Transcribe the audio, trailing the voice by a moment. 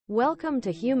Welcome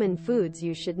to Human Foods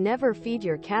You Should Never Feed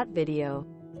Your Cat video.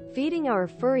 Feeding our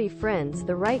furry friends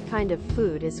the right kind of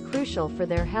food is crucial for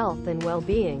their health and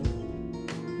well-being.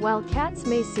 While cats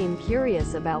may seem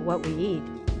curious about what we eat,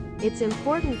 it's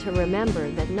important to remember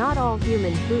that not all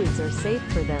human foods are safe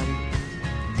for them.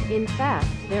 In fact,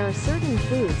 there are certain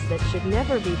foods that should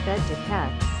never be fed to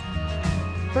cats.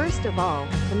 First of all,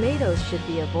 tomatoes should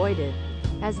be avoided,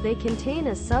 as they contain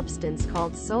a substance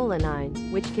called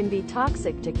solanine, which can be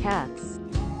toxic to cats.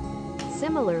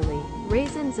 Similarly,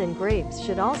 raisins and grapes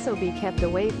should also be kept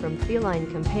away from feline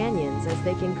companions as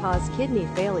they can cause kidney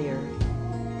failure.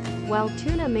 While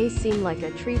tuna may seem like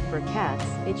a treat for cats,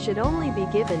 it should only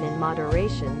be given in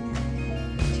moderation.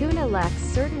 Tuna lacks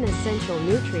certain essential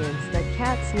nutrients that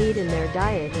cats need in their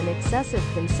diet, and excessive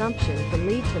consumption can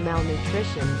lead to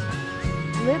malnutrition.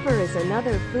 Liver is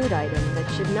another food item that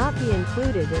should not be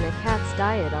included in a cat's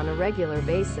diet on a regular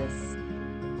basis.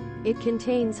 It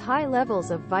contains high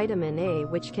levels of vitamin A,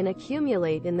 which can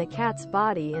accumulate in the cat's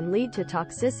body and lead to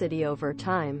toxicity over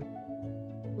time.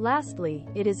 Lastly,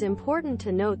 it is important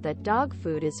to note that dog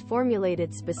food is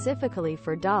formulated specifically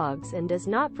for dogs and does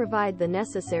not provide the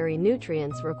necessary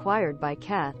nutrients required by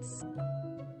cats.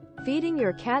 Feeding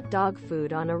your cat dog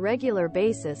food on a regular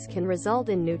basis can result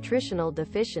in nutritional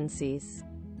deficiencies.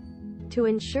 To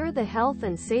ensure the health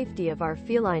and safety of our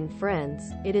feline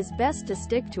friends, it is best to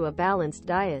stick to a balanced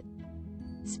diet,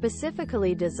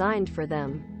 specifically designed for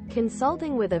them.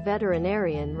 Consulting with a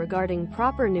veterinarian regarding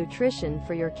proper nutrition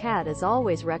for your cat is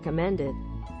always recommended.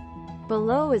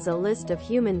 Below is a list of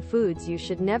human foods you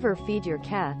should never feed your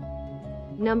cat.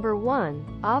 Number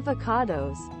 1.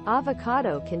 Avocados.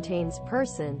 Avocado contains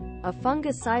persin, a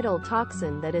fungicidal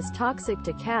toxin that is toxic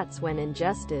to cats when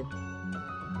ingested.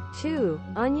 2.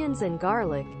 Onions and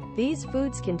garlic. These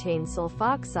foods contain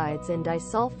sulfoxides and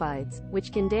disulfides,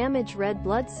 which can damage red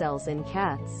blood cells in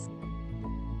cats.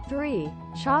 3.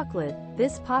 Chocolate.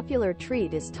 This popular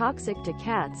treat is toxic to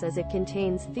cats as it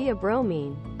contains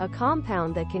theobromine, a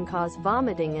compound that can cause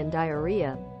vomiting and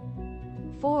diarrhea.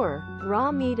 4.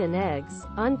 Raw meat and eggs.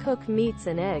 Uncooked meats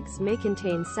and eggs may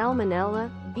contain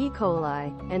salmonella, E.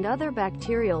 coli, and other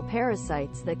bacterial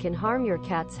parasites that can harm your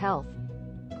cat's health.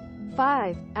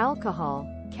 5. Alcohol.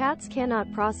 Cats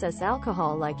cannot process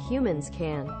alcohol like humans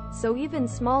can, so even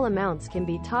small amounts can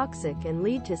be toxic and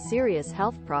lead to serious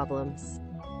health problems.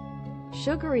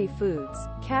 Sugary foods.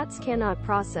 Cats cannot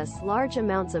process large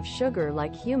amounts of sugar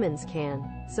like humans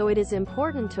can, so it is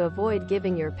important to avoid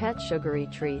giving your pet sugary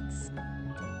treats.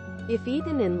 If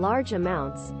eaten in large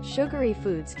amounts, sugary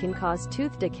foods can cause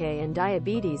tooth decay and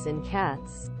diabetes in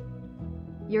cats.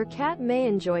 Your cat may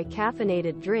enjoy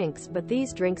caffeinated drinks, but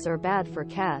these drinks are bad for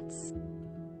cats.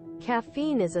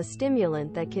 Caffeine is a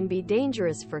stimulant that can be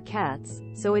dangerous for cats,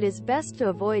 so it is best to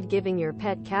avoid giving your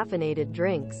pet caffeinated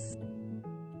drinks.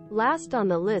 Last on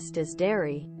the list is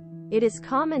dairy. It is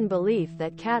common belief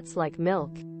that cats like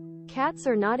milk. Cats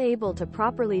are not able to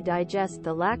properly digest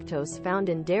the lactose found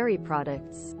in dairy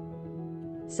products,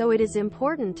 so it is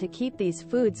important to keep these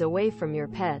foods away from your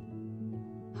pet.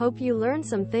 Hope you learned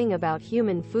something about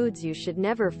human foods you should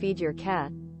never feed your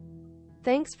cat.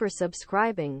 Thanks for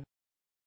subscribing.